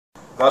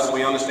Thus,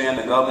 we understand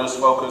the governor's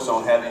focus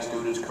on having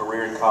students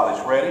career and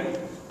college ready.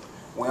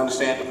 We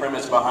understand the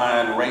premise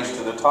behind Race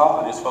to the Top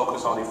and its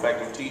focus on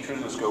effective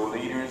teachers and school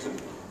leaders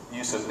and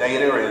use of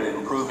data and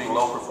improving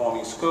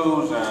low-performing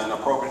schools and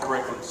appropriate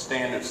curriculum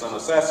standards and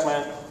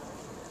assessment.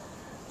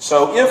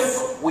 So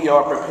if we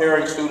are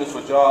preparing students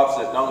for jobs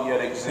that don't yet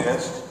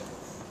exist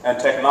and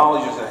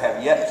technologies that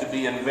have yet to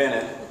be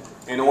invented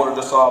in order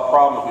to solve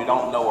problems we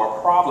don't know are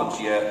problems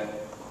yet,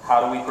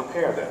 how do we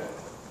prepare them?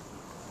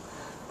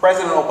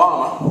 President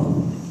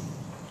Obama,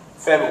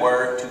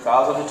 February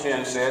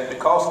 2010, said,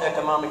 because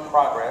economic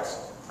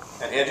progress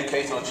and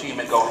educational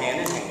achievement go hand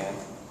in hand,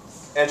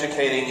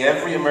 educating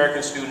every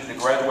American student to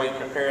graduate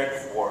prepared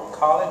for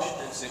college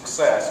and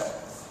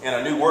success in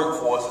a new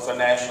workforce is a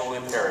national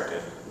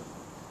imperative.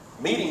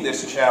 Meeting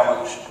this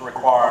challenge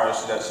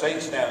requires that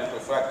state standards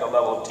reflect the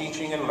level of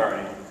teaching and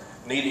learning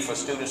needed for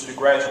students to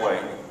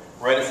graduate,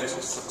 ready for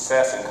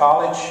success in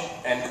college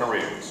and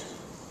careers.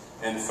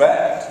 In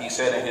fact, he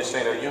said in his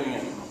State of the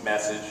Union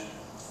message,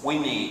 we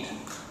need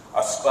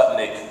a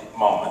Sputnik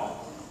moment.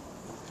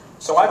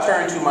 So I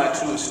turned to my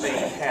two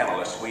esteemed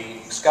panelists.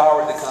 We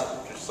scoured the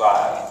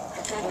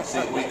countryside, see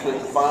if we could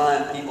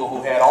find people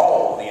who had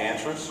all the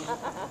answers,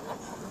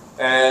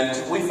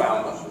 and we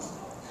found them.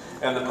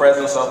 In the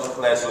presence of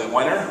Leslie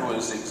Winter, who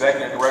is the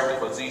Executive Director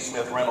for Z.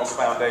 Smith Reynolds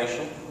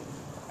Foundation,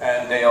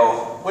 and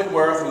Dale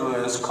Whitworth, who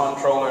is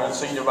Comptroller and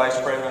Senior Vice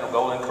President of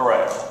Golden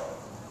Corral.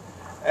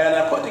 And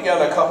I put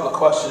together a couple of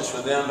questions for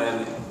them,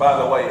 and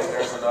by the way, if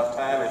there's enough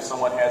time, if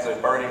someone has a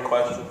burning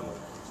question,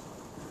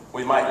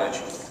 we might let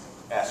you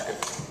ask it.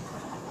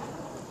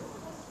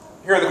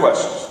 Here are the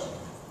questions.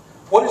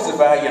 What is the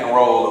value and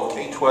role of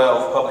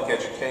K-12 public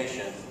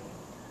education?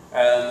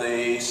 And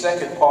the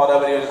second part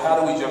of it is, how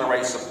do we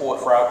generate support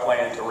for our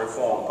plan to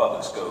reform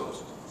public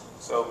schools?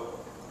 So,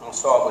 I'll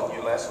start with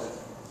you, Leslie.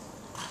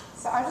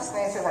 So I'm just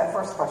going to answer that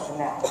first question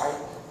now, right?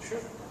 Sure.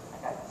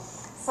 Okay.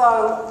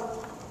 So,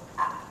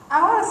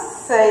 I want to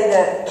say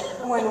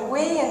that when we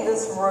in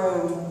this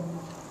room,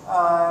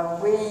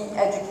 we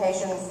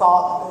education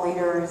thought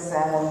leaders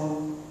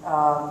and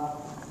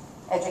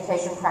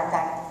education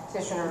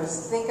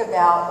practitioners think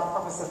about the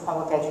purpose of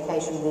public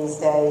education these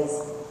days,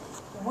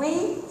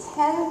 we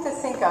tend to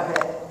think of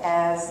it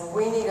as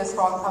we need a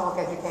strong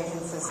public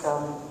education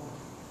system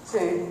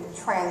to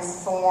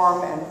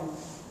transform and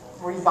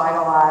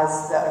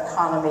revitalize the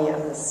economy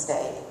of the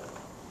state.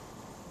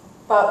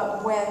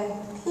 But when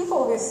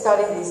people who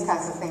study these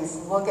kinds of things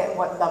look at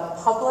what the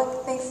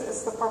public thinks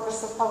is the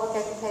purpose of public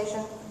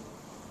education,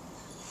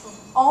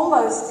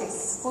 almost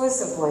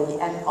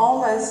exclusively and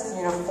almost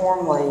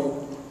uniformly,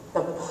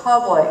 the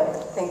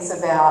public thinks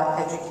about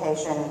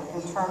education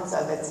in terms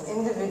of its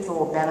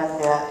individual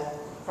benefit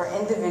for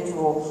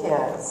individual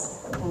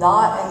kids,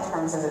 not in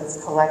terms of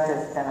its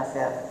collective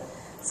benefit.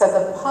 So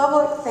the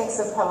public thinks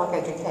of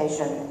public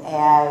education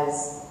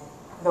as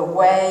the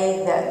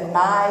way that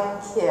my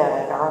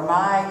kid or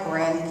my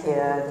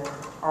grandkid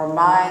or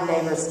my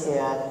neighbor's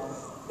kid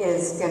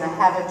is going to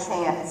have a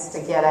chance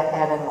to get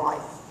ahead in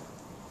life.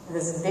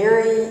 This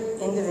very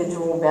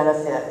individual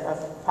benefit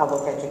of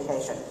public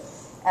education.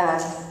 And I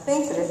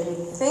think that if you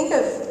think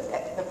of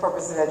the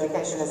purpose of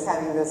education as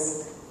having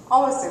this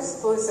almost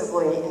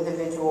exclusively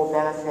individual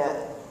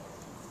benefit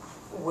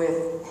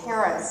with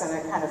parents in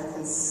a kind of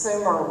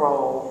consumer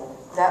role,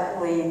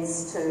 that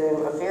leads to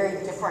a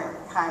very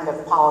different kind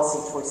of policy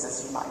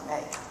choices you might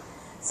make.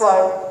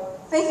 So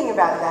thinking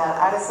about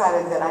that, I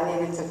decided that I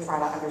needed to try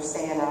to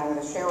understand, and I'm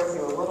going to share with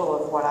you a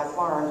little of what I've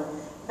learned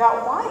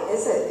about why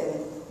is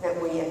it that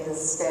we in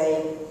this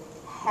state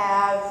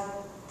have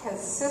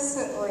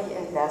consistently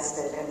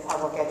invested in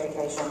public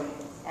education,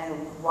 and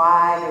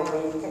why do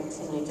we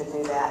continue to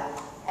do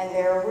that? And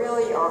there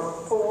really are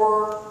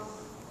four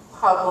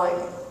public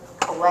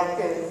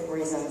collective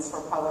reasons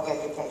for public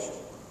education.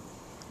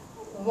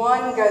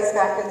 One goes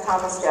back to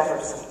Thomas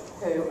Jefferson,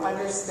 who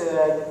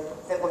understood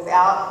that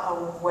without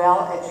a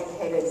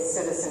well-educated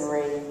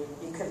citizenry,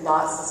 you could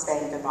not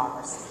sustain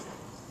democracy.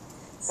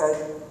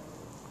 So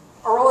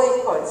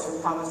early quotes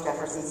from Thomas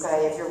Jefferson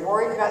say, if you're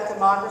worried about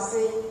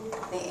democracy,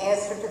 the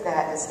answer to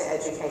that is to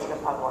educate the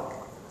public.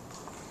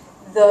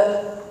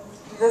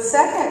 The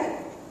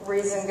second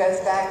reason goes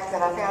back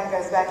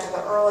to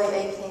the early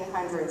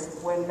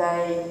 1800s, when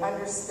they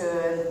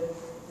understood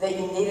that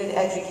you needed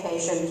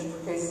education to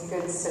produce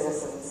good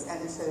citizens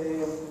and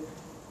to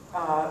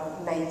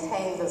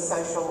maintain the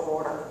social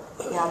order.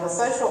 Now, the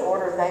social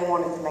order they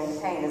wanted to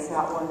maintain is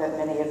not one that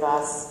many of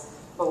us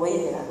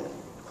believe in,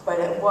 but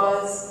it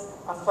was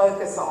a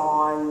focus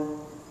on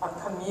a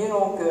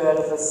communal good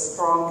of a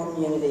strong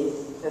community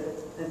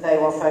that they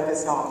were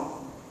focused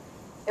on.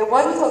 It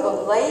wasn't until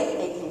the late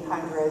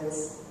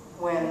 1800s,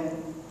 when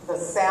the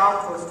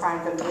South was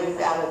trying to move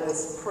out of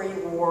this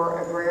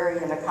pre-war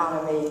agrarian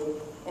economy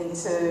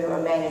into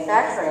a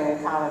manufacturing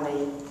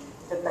economy,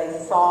 that they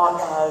thought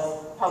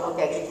of public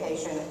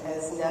education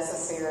as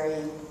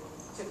necessary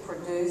to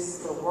produce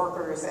the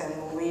workers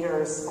and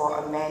leaders for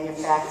a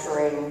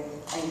manufacturing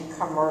and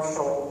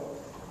commercial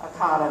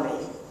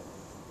economy.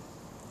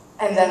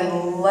 And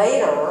then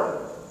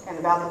later,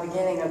 about the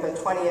beginning of the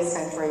 20th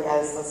century,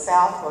 as the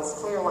South was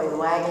clearly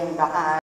lagging behind